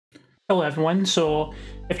Hello everyone, so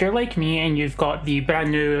if you're like me and you've got the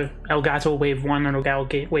brand new Elgato Wave 1 or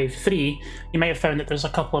Elgato Wave 3, you might have found that there's a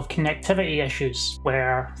couple of connectivity issues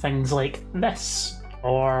where things like this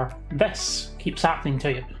or this keeps happening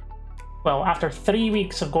to you. Well, after 3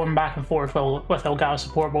 weeks of going back and forth with Elgato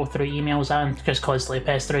support, both through emails and just constantly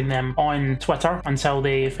pestering them on Twitter until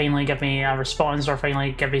they finally give me a response or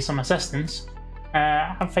finally give me some assistance,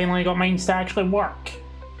 I've finally got mine to actually work.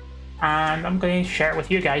 And I'm going to share it with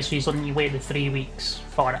you guys so you don't need to wait the 3 weeks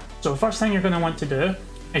for it. So the first thing you're going to want to do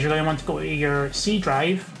is you're going to want to go to your C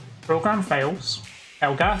drive, Program Files,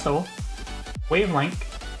 Elgato, Wavelink,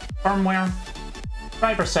 Firmware,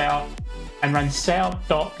 Driver Setup, and run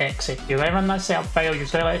setup.exe. You're going to run that setup file, you're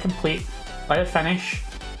just going to let it complete, let it finish.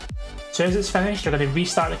 As soon as it's finished, you're going to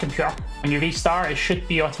restart the computer. When you restart, it should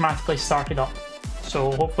be automatically started up.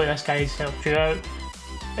 So hopefully this guy's helped you out.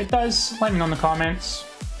 If it does, let me know in the comments.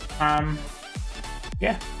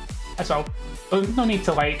 Yeah, that's all. No need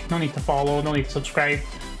to like, no need to follow, no need to subscribe.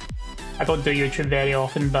 I don't do YouTube very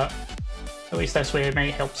often, but at least this way it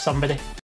might help somebody.